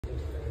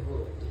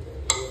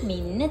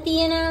මෙන්න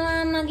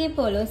තියනවා මගේ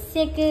පොලොස්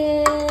එක.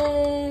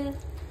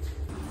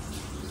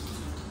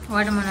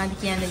 ඔයාලට මොනවද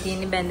කියන්න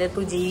තියෙන්නේ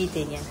බැඳපු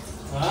ජීවිතය ගැන?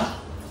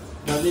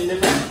 බැඳින්න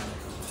බෑ.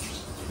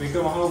 මේක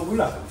මහා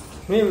උගුලක්.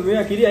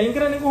 මේ කිරි අයින්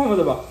කරන්නේ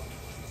කොහොමද බා?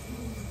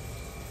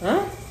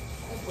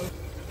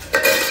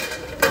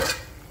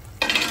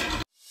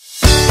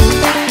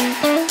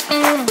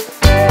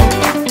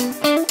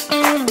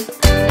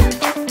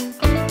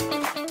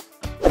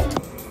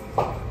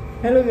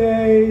 Hello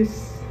guys.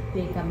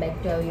 Welcome back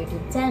to our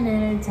YouTube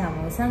channel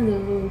Chamosandu.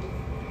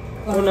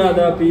 මොනවාද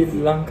අපි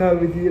ලංකාව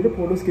විදියට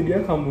පොලොස්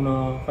ගෙඩියක්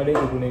හම්බුණා. කඩේ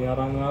තිබුණේ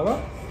අරන් ආවා.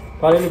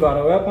 පළවෙනි පාර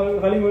ඔයා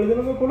කලින් වල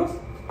දෙනකෝ පොලොස්?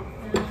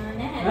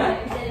 නැහැ.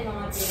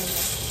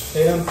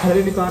 එහෙනම්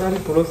පළවෙනි පාර අපි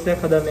පොලොස්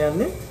එකක් හදන්න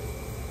යන්නේ.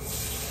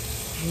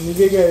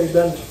 නිගේ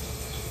දැන්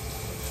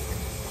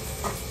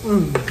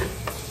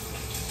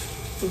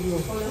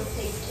පොලොස්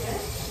එක.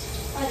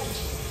 හරි.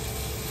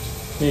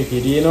 මේ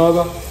කිරියනවා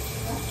බා.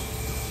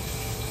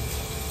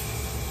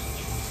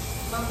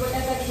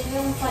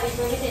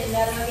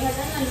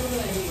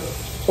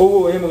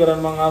 ඔව් එහෙම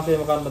කරන්න මං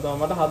ආසෙම කන්න තමයි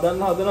මට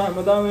හදන්න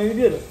හැමදාම මේ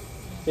විදියට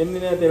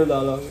එන්නේ නෑ තෙල්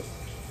දාලා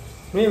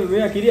වගේ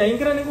මේ කිරි අයින්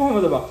කරන්නේ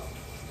කොහොමද බා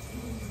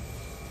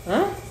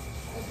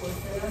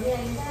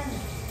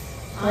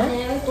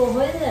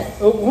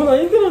ඔව් කොහොමද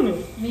අයින් කරන්නේ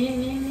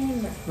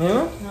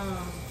මෙහෙම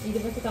ඊට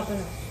පස්සේ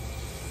කපනවා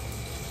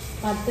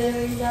පත්තර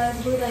වෙන දාලා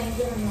පුරු අයින්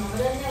කරනවා මම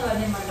දන්නේ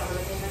වඩේ මට අපල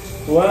දෙන්න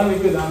ඔයාලා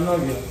මේක දන්නවා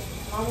කියලා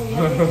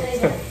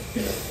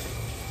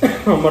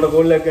අම්මට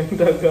කොල්ලක් ගන්නට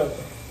ගත්තා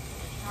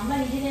අම්මා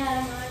නිදිනේ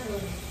ආරම්භ ඕනේ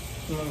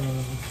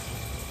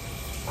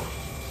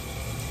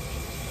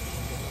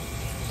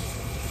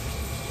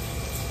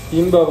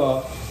ඉම්බවා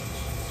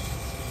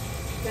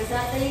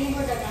ප්‍රසාදයෙන්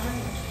කොට ගන්න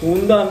උන්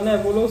දන්නේ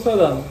පොලොස්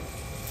හදන්න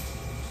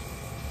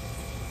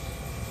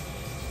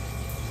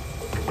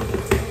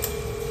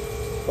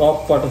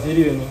අප්පට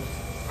සිරි වෙනවා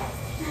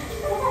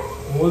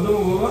මොදෝ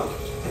බබා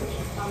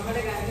අම්මට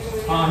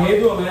ගන්න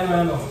හේතුව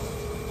මෑනවා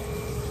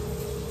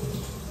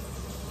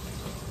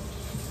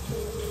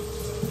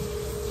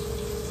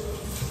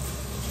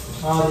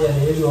दिया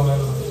है ये जो हमें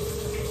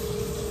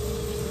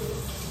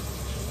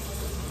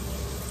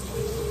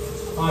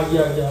आ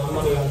गया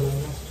हमारे यहाँ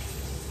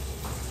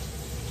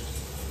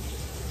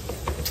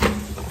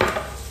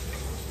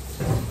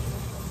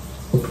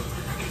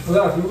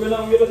अगर क्यों ना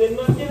मुझे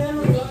देना क्या है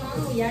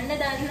යන්න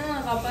දන්නවා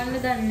කපන්න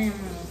දන්නේ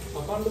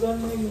කපන්න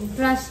දන්නේ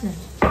ප්‍රශ්න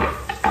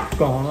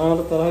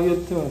කහනාවට තරහ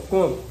ගියොත්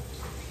ඔක්කොම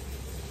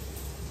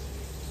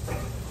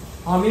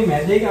මේ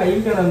මැද එක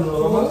අයින් කරන්න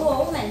ඕන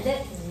ඔව් මැද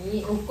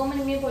ඔක්කොම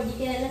මේ පොඩි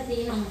කෑල්ල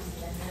තියෙනවා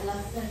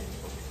ලස්සන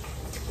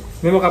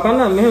මේව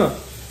කපන්න මෙහෙම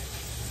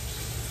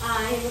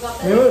එහෙම කපලා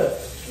මේවද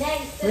නෑ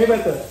මේ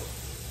පැත්තට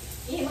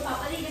එහෙම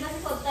කපලා ඊට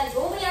පස්සේ පොත්තයි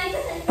ඕම යයිද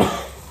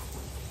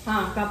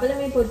කපලා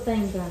මේ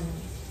පොත්තයින් කරන්න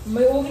මම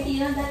ඕකේ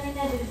තියෙනවා දන්නේ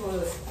නැහැ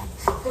පොලොස්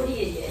පොඩි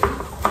එළියයි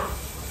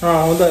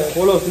හොඳයි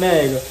පොලොස් නෑ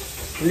ඒක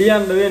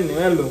ලියන්න වෙන්නේ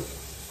මැල්ලු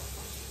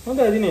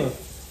හොඳයි දිනේ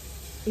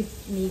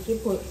මේකේ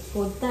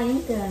පොත්තයින්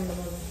කරන්න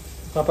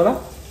බබා කපලා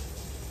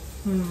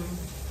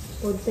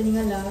පොත්ත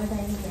නිකන් ලාවට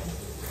අයින් කරන්න.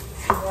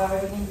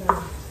 ලාවටකින්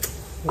කරන්න.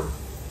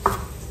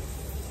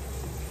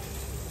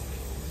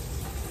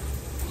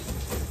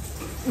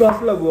 ගස්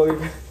ලැබුවා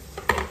වගේ.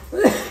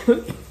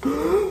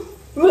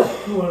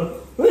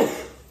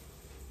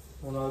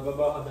 මොනවද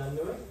බබා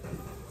හදන්නේ ඔය?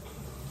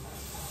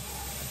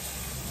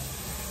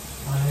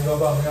 අනේ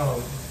බබා මෙයාව.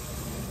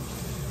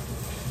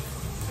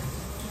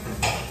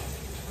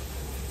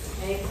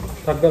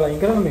 තක්ගල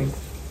අයින් කරන්න මේ.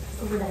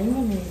 ඔබ අයින්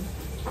වෙන්නේ.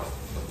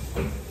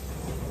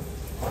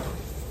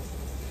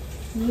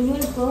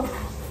 නිමුල්කෝ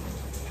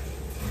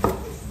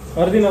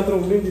අර්ධින අතර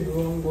උඩින්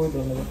දිගුම් බොයි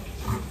දන්නවා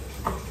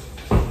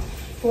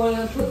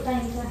පොලොස්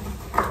පුතයින්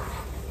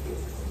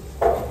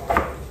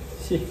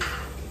සි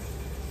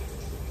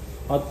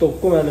අත්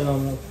ඔක්කොම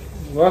ඇලෙනවා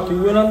වා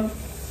කිව්වේ නම්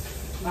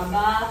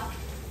බබා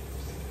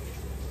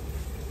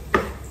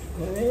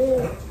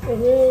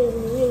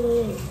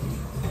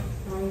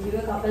මම කිව්ව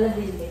කපලා දෙන්න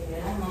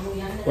කියලා මම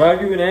යන්න වා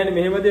කිව්වේ නෑනේ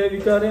මෙහෙම දේ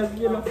විකාරයක්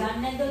කියලා ගන්න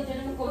නැද්ද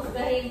ඔතනම කොස්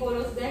ගහේ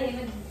පොලොස් ගහේම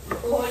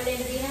ඕල්ලෙන්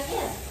දිනා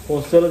කියලා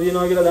පොස්වල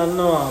තියනවා කියලා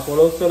දන්නවා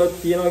පොලොස් වල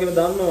තියනවා කියලා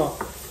දන්නවා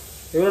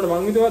ඒ වලට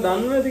මං හිතුවා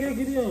දන්නව ඇති කියලා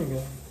කිරියන් එක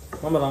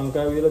මම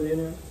ලංකාවේ විලා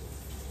තියෙනවා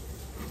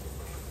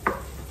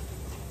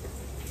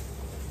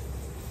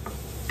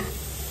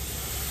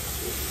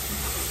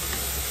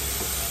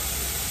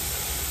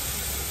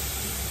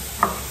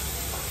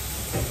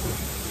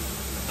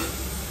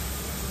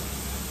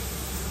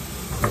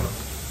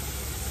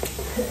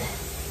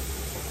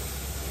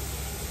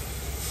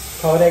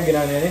කවරයක්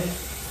ගෙනානේ නේ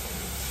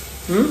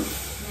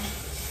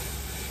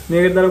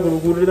මේක දාලා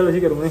කුරුකුරේ දාලා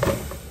ඉසි කරුනේ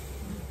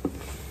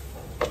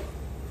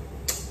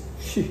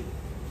ෂි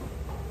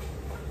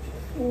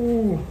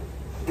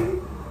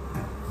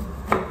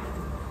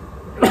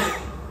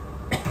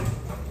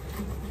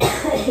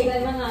ඒකයි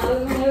මම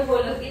ආවම මේ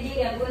පොලොස් ගෙඩිය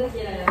ගැඹුරට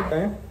කියලා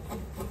ගත්තා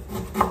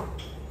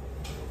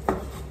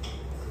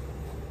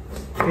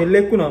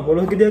එල්ලෙක්ුණා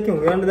පොලොස් ගෙඩියක්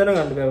කියමු යන්න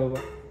දැනගන්න බෑ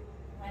බබා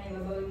අනේ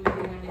බබා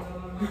වීඩියෝ ගන්න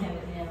බබා මම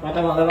හැමදේම මට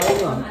මතකයි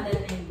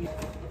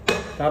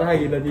තරහ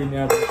ගිහලා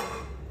තියෙන්නේ ආත.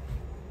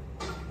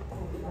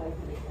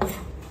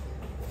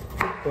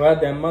 ඔයා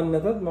දැම්මත්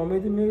නැතත් මම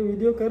ඉතින් මේක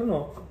වීඩියෝ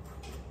කරනවා.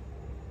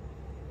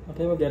 මට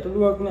ඒව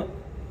ගැටලුවක් නෑ.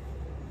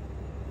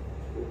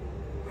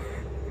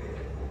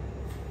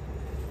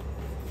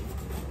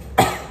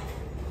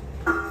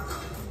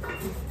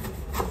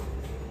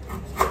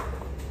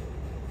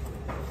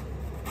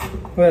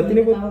 ඔය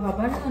අතිනේ පොත්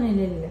කපන්නනේ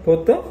ලෙල්ල.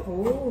 පොත්ත?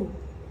 ඔව්.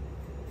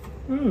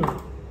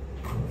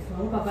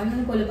 ඔව්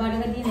කපන්න කොළ පාට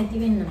ගතිය නැති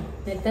වෙන්න.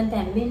 නැත්තම්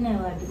තැම්බෙන්නේ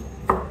නැහැ වාටි.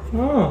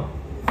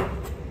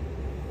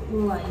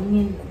 ඔව්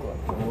අයින්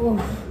ඔව්.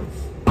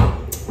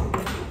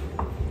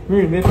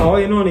 මේ තව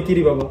එනවනේ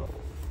කිරි බබා.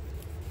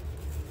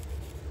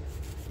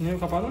 නේ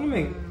කපන්න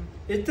මේක.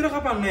 එච්චර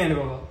කපන්නේ නෑනේ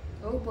බබා.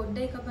 ඔව්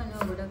පොඩ්ඩයි කපන්න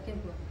ඕක ගොඩක්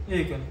එපුවා.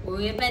 ඒකනේ.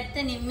 ඔය පැත්ත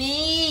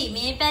නෙමෙයි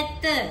මේ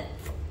පැත්ත.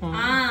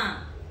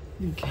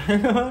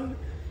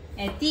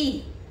 ඇති.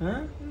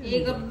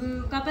 ඒක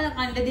කපලා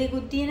කණ්ඩ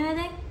දෙකුත් තියනවා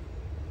දැන්.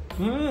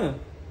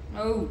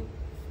 ඔව්.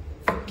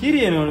 කිරි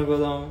එනවනේ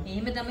කොහොමද?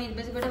 එහෙම තමයි ඊට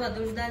පස්සේ කොට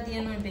වතුර දාලා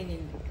තියනවනේ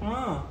පෙඟෙන්න.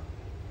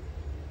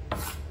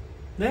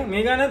 දැන්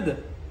මේක නැද්ද?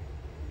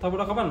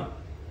 තපුඩ කපන්න.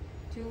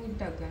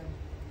 චූට්ටක් ගන්න.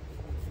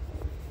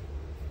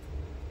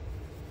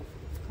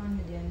 කන්න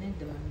දෙයක්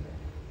නැද්ද බලන්න.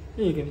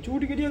 ඒකනේ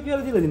චූටි ගෙඩියක්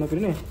කියලා දීලා දින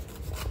අපිට නේ.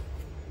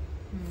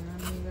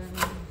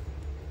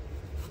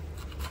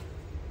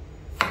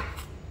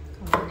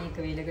 කවන්න එක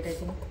වේලකට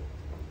ඇතුළු.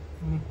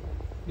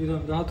 දින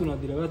 13ක්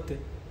දිලා ගත්තේ.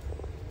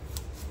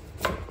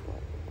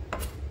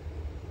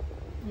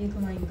 ඒක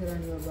මයින්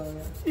කරන්න බබා.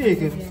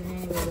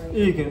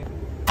 ඒකනේ.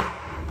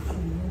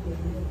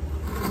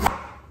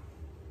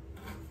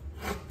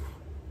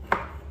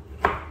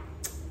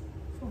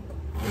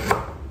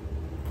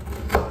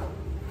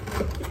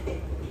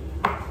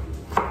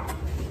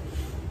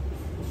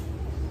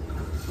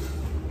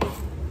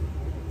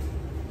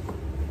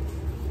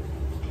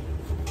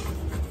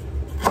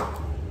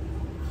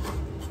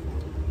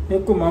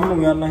 එක්ක මම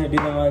යන්න හැටි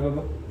තමයි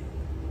බබා.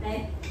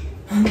 ඇයි?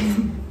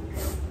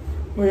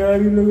 ඔයා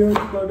ගිල්ල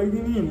ගියා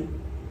බඩගිනිනේ.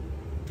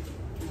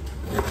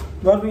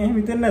 වර්ණ එහෙම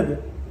හිතෙන්නේ නැද්ද?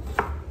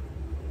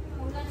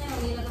 උගන්නේ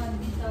ඔයලා කන්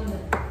දිස්සවල.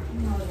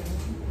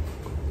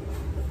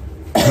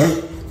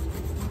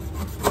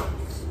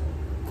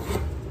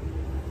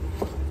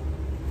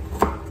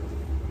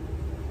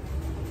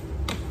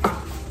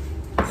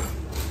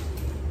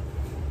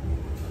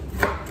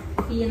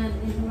 කියන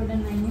දේ වඩ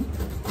නැහැ.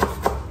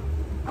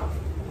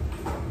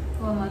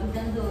 කොහමද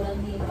දැන් දෝරන්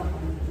දිනවා.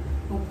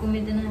 ඔක්කොම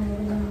මෙතන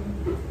හැදෙනවා.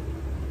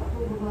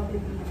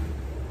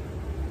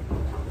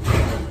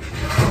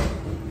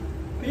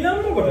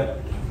 පියන්න කොට.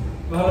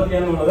 වහලා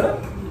තියන්න ඕනද?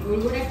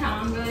 උඩට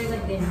ටාංගා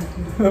එකක් දෙන්න.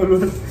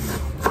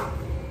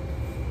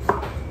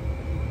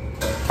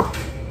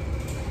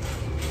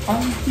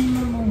 අන්තිම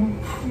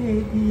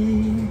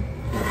මොහොතේදී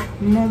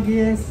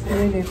මගේ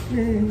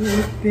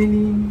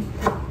සෙලෙපෙනි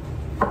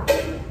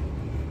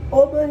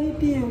ඔබ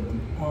හිටියොත්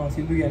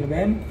සිදු කියන්න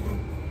බෑනේ.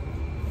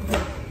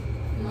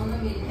 මම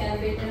මේ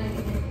කැබේට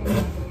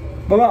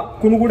බබා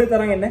කුණු කුඩේ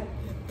තරන් එන්නේ.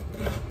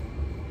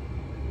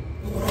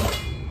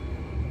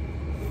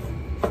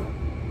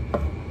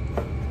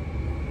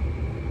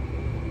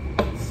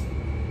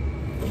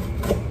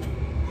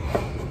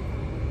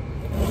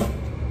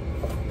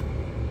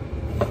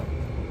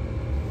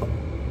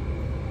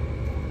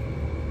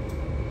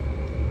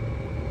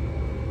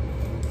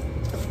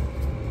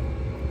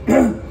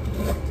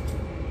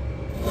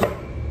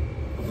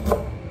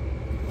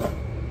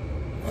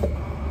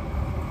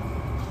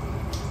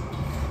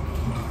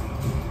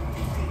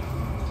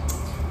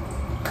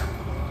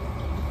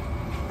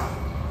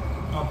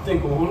 අපේ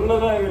කොහොල්ල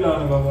ගාය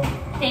වෙලානේ බබා.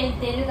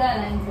 තෙල්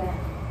දාලා ඉන්න.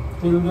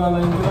 තෙල්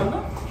දාලා ඉන්න කරන්න.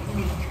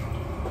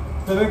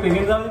 ඒක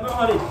පෙගෙන් දාලා ඉන්න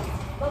හරි.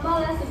 බබා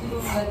ඔයා සුදු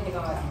ලුණු ගත්ත එක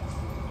වරක්.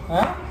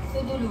 ඈ?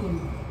 සුදු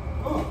ලුණු.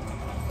 ඔව්.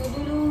 සුදු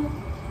ලුණු.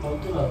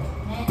 ඔව්තුල.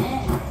 නෑ.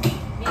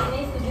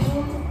 මේ සුදු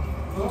ලුණු.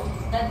 ඔව්.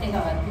 ගත්ත එක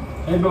වරක්.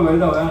 ඒ බබා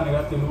එදා ඔයානේ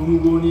ගත්තේ ලුණු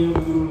ගෝණිය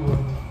සුදු ලුණු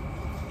ගෝණිය.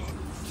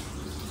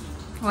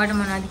 ඔයාට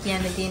මොනවද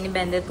කියන්න තියෙන්නේ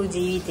බැඳපු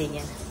ජීවිතය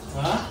ගැන?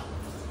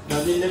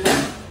 නදින්නේ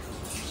නැහැ.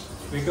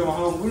 මේක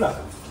මහා උගුලක්.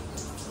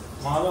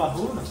 මාව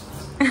අහුන.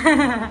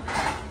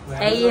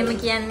 ඇයි එහෙම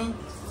කියන්නේ?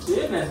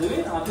 ඒ නේද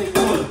මේ අපේ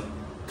කෝල්.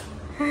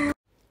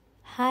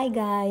 Hi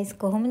guys,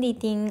 කොහොමද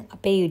ඉතින්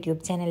අපේ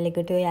YouTube channel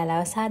එකට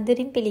ඔයාලව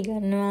සාදරයෙන්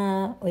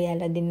පිළිගන්නවා.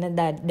 ඔයාලා දෙන්න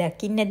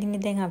දකින්න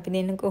ඇතිනේ දැන් අපි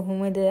දෙන්න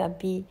කොහොමද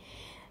අපි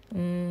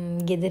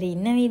ගෙදර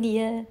ඉන්න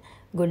විදිය.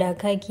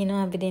 ගොඩක් අය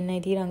කියනවා අපි දෙන්න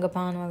ඉතින්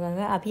රංගපානවා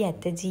ගඟ. අපි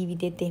ඇත්ත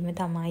ජීවිතෙත් එහෙම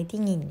තමයි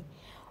ඉතින් ඉන්නේ.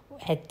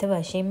 ඇත්ත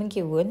වශයෙන්ම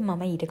කිව්වොත්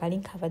මම ඊට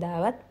කලින්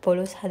කවදාවත්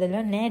පොලොස්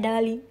හදලා නැහැ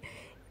ඩාලින්.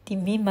 ඉතින්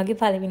මේ මගේ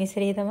පළවෙනි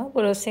සැරේ තමයි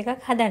පොලොස් එකක්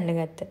හදන්න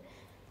ගත්තා.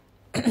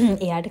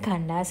 එයාට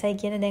කණ්ඩාසයි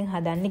කියන දැන්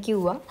හදන්න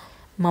කිව්වා.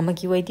 මම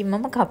කිව්වා ඉතින්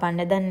මම කපන්න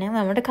දන්නේ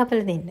නැහැ මමට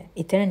කපලා දෙන්න.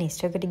 එතන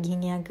නිස්ට්‍රකට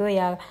ගිහින් යා කිව්වා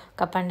එයා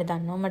කපන්න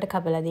දන්නවා මට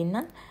කපලා දෙන්න.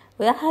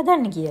 ඔයා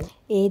හදන්න කියලා.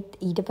 ඒත්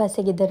ඊට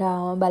පස්සේ ගෙදර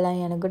ආවම බලන්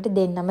යනකොට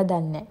දෙන්නම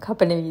දන්නේ නැහැ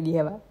කපන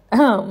විදියවත්.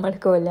 මට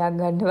කෝල් එකක්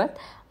ගන්නවත්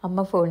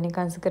අම්මා ෆෝන් එක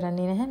අන්සර්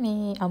කරන්නේ නැහැ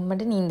මේ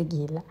අම්මට නිින්ද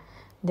ගිහිල්ලා.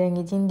 දැන්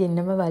ඉතින්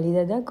දෙන්නම වලි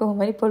දදා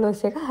කොහොම හරි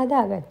පොලොස් එක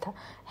හදාගත්තා.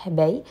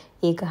 හැබැයි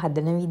ඒක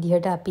හදන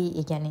විදිහට අපි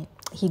ඒ කියන්නේ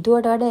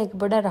හිතුවට වඩා ඒක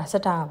පොඩ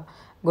රසට ආවා.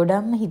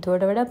 ගොඩක්ම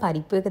හිතුවට වඩා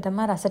පරිප්පු එක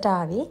තමයි රසට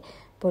ආවේ.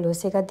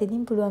 පොලොස් එකත්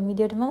ඉතින් පුළුවන්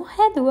විදිහට මම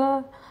හැදුවා.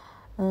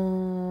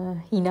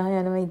 හිනා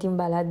යනවා ඉතින්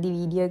බලද්දි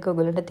වීඩියෝ එක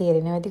ඔයගොල්ලන්ට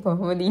තේරෙනවා ඇති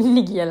කොහොමද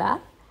ඉන්නේ කියලා.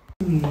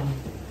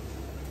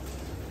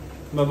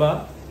 බබා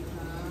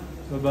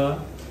බබා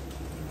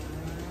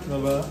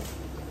බබා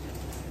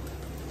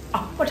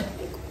අප්පට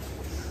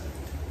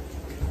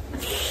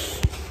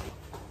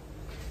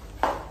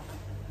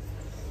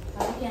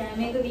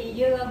මේක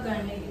වීඩියෝ එකක්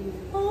ගන්න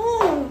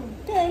කිව්වා.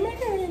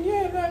 කැමරේට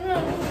වීඩියෝ ගන්න.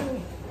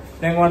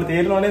 දැන් ඔයාලට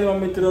තේරෙනව නේද මම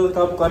මෙච්චර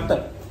කාපු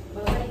කට්ට?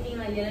 බබා ඉතින්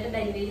අයියලට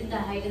බැරි වෙයිද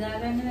 10ට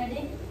දාගන්න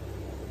වැඩේ?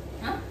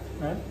 හා?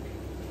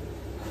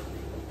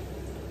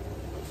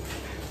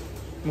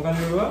 මොකක්ද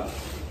බබා?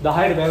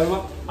 10ට බෑ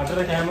බබා.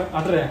 8ට කැම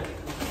 8ට.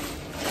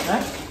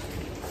 ඈ?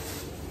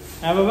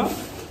 ඈ බබා?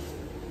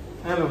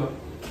 ඈ බබා?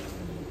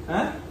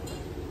 ඈ?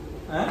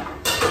 ඈ?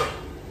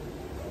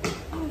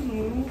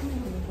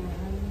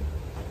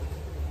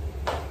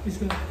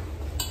 Isso.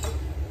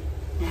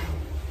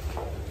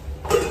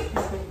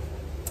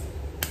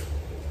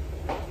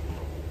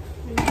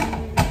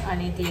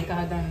 අනේ තේ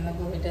කහ ගන්න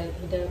කොහෙට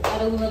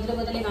අර උණුතර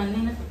බතලේ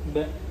ගන්නේ න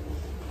බෑ.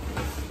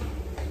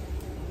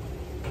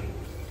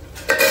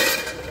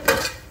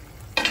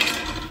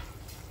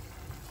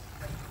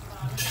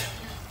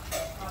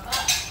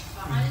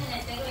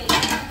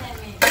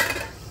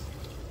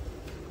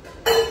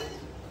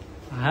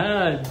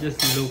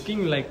 Just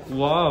looking like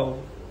wow.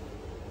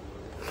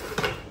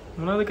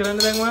 මොනවද කරන්න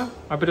දැන් ඔයා?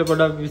 අපිට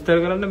පොඩ්ඩක් විස්තර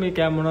කරන්න මේ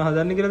කෑම මොනවද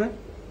හදන්නේ කියලා දැන්?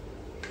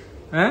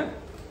 ඈ?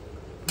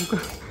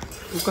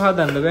 උක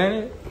හදන්න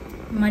බෑනේ.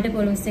 මට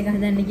පොලොස් එක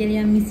හදන්න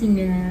කියලා යම් මිසින්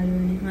වෙලා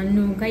යාළුවනේ. අන්න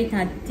ඕකයි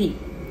තත්ති.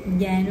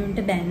 ගෑනුන්ට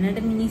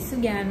බැන්නට මිනිස්සු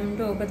ගෑනුන්ට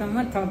ඕක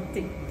තමයි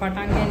තත්ති.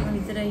 පටන් ගන්න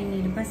විතරයි ඉන්නේ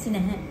ඊට පස්සේ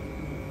නැහැ.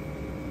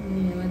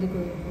 මේවද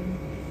කොහොමද?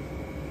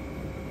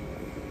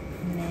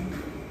 නෑ.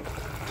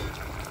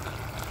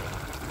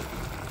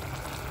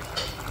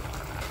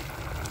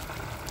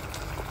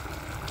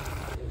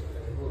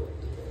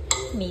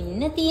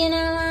 මෙන්න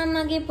තියනවා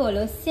මගේ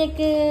පොලොස් එක.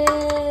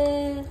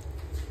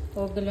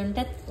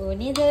 ඕගලන්ටත්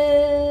ඕනේද?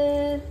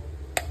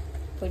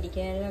 පොඩි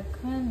කෑල්ලක්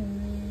ගන්න.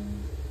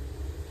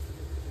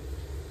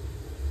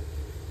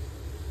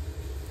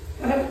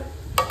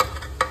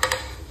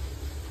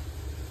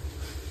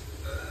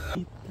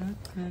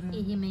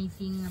 එහෙම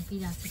ඉතින් අපි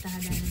රසට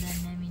හදන්න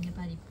දන්නේ මෙන්න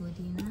පරිප්පුව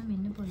තියෙනවා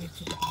මෙන්න පොලොස්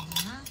එක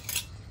තියෙනවා.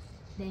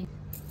 දැන්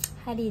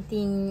හරි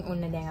ඉතින්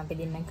ඔන්න දැන් අපි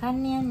දෙන්න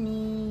කන්න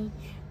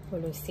යන්නේ.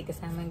 පොලොස් එක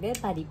සමග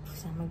පරිප්පු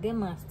සමග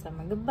මාස්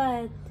සමග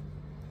බත්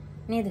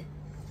නේද?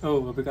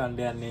 ඔව් අපි කන්න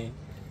යන්නේ.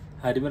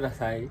 හරිම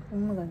රසයි.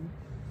 මොකද?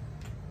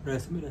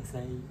 රසම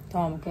රසයි.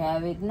 තාම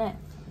කෑවෙත් නෑ.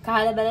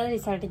 කාලා බලලා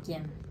රිසල්ට්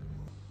කියන්න.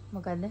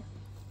 මොකද?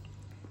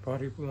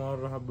 පරිප්පු මාර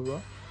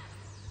රහබ්බවා.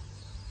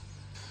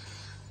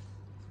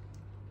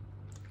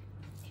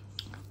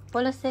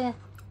 පොලොස් එක.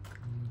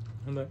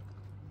 හොඳයි.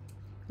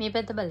 මේ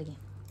පැත්ත බලගින්.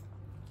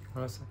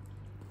 රස.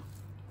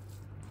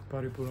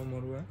 පරිප්පු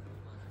මොරුවා.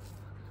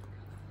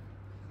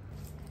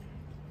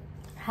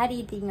 හරි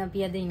ඉතින් අපි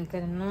අද ඉන්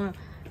කරනවා.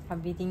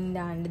 අපි ඉතින්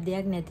දාන්න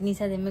දෙයක් නැති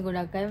නිසා දෙන්න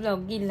ගොඩක් අය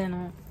vlog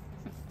ඉල්ලනවා.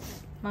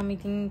 මම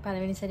ඉතින්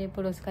පළවෙනි සැරේ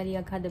පොලොස්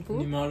කරියක් හදපු.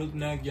 නිමාලුත්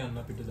නෑ කියන්න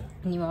අපිට දැන්.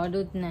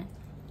 නිමාලුත් නෑ.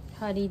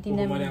 හරි ඉතින්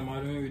දැන් මම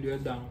අමාරුවේ වීඩියෝ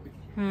එකක් දානවා අපි.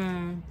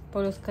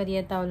 පොලොස් කරිය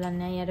තවලන්නේ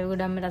නෑ. යාර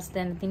ගොඩක්ම රස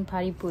දැන් ඉතින්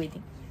පරිප්පු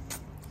ඉතින්.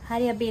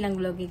 හරි අපි ඊළඟ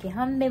vlog එකේ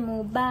හම්බෙමු.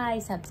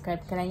 bye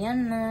subscribe කරලා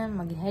යන්න.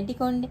 මගේ හැටි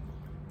කොණ්ඩේ.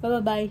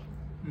 bye bye.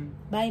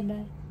 bye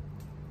bye.